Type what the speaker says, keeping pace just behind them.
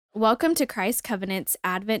Welcome to Christ Covenant's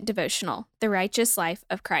Advent Devotional, The Righteous Life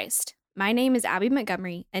of Christ. My name is Abby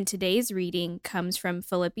Montgomery, and today's reading comes from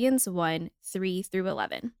Philippians 1, 3 through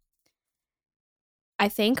 11. I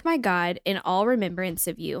thank my God in all remembrance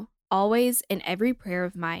of you, always in every prayer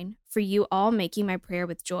of mine, for you all making my prayer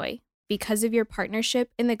with joy, because of your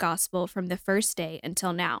partnership in the gospel from the first day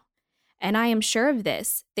until now. And I am sure of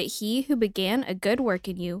this, that he who began a good work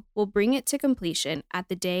in you will bring it to completion at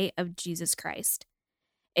the day of Jesus Christ.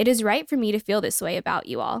 It is right for me to feel this way about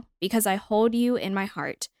you all, because I hold you in my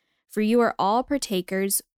heart, for you are all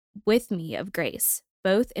partakers with me of grace,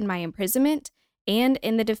 both in my imprisonment and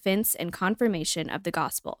in the defense and confirmation of the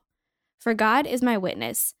gospel. For God is my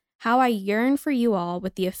witness, how I yearn for you all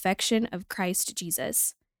with the affection of Christ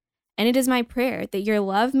Jesus. And it is my prayer that your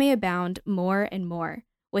love may abound more and more,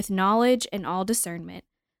 with knowledge and all discernment,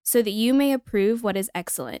 so that you may approve what is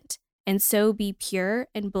excellent, and so be pure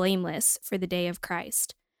and blameless for the day of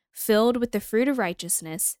Christ, filled with the fruit of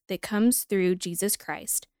righteousness that comes through Jesus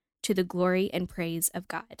Christ, to the glory and praise of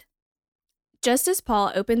God. Just as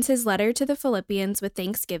Paul opens his letter to the Philippians with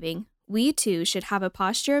thanksgiving, we too should have a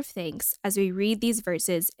posture of thanks as we read these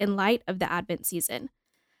verses in light of the Advent season.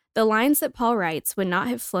 The lines that Paul writes would not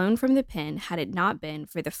have flown from the pen had it not been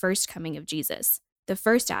for the first coming of Jesus, the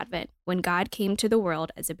first Advent, when God came to the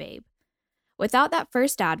world as a babe. Without that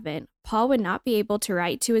first Advent, Paul would not be able to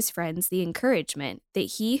write to his friends the encouragement that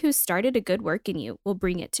he who started a good work in you will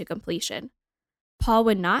bring it to completion. Paul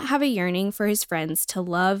would not have a yearning for his friends to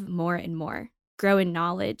love more and more, grow in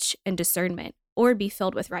knowledge and discernment, or be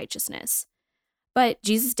filled with righteousness. But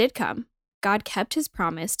Jesus did come. God kept his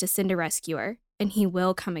promise to send a rescuer, and he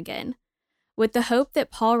will come again. With the hope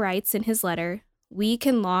that Paul writes in his letter, we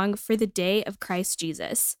can long for the day of Christ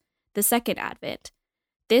Jesus, the second Advent.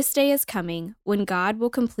 This day is coming when God will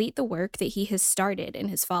complete the work that he has started in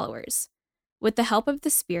his followers. With the help of the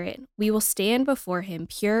Spirit, we will stand before him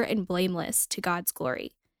pure and blameless to God's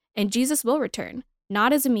glory, and Jesus will return,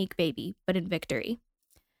 not as a meek baby, but in victory.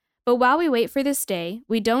 But while we wait for this day,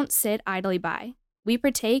 we don't sit idly by. We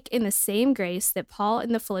partake in the same grace that Paul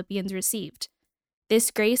and the Philippians received, this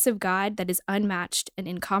grace of God that is unmatched and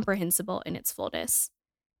incomprehensible in its fullness,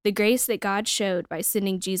 the grace that God showed by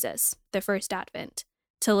sending Jesus, the first Advent,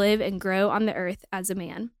 to live and grow on the earth as a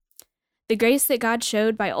man. The grace that God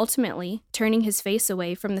showed by ultimately turning his face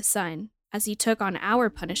away from the sun as he took on our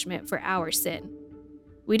punishment for our sin.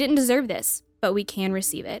 We didn't deserve this, but we can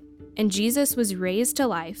receive it. And Jesus was raised to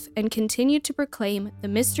life and continued to proclaim the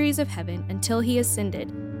mysteries of heaven until he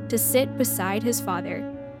ascended to sit beside his Father,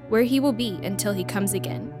 where he will be until he comes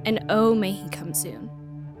again. And oh, may he come soon.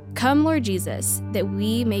 Come, Lord Jesus, that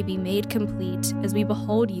we may be made complete as we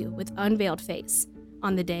behold you with unveiled face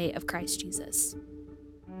on the day of Christ Jesus.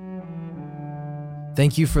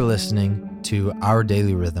 Thank you for listening to Our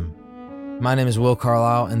Daily Rhythm. My name is Will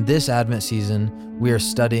Carlisle, and this Advent season, we are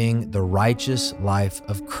studying the righteous life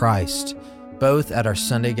of Christ, both at our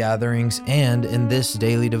Sunday gatherings and in this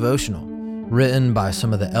daily devotional, written by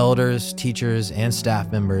some of the elders, teachers, and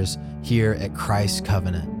staff members here at Christ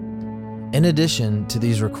Covenant. In addition to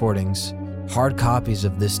these recordings, hard copies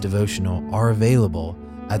of this devotional are available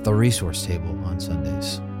at the resource table on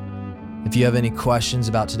Sundays. If you have any questions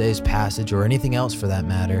about today's passage or anything else for that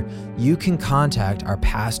matter, you can contact our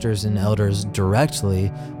pastors and elders directly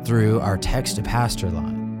through our Text to Pastor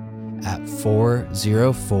line at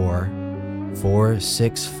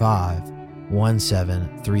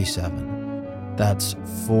 404-465-1737. That's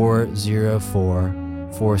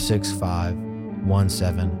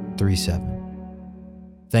 404-465-1737.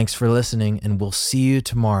 Thanks for listening, and we'll see you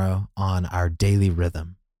tomorrow on Our Daily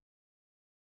Rhythm.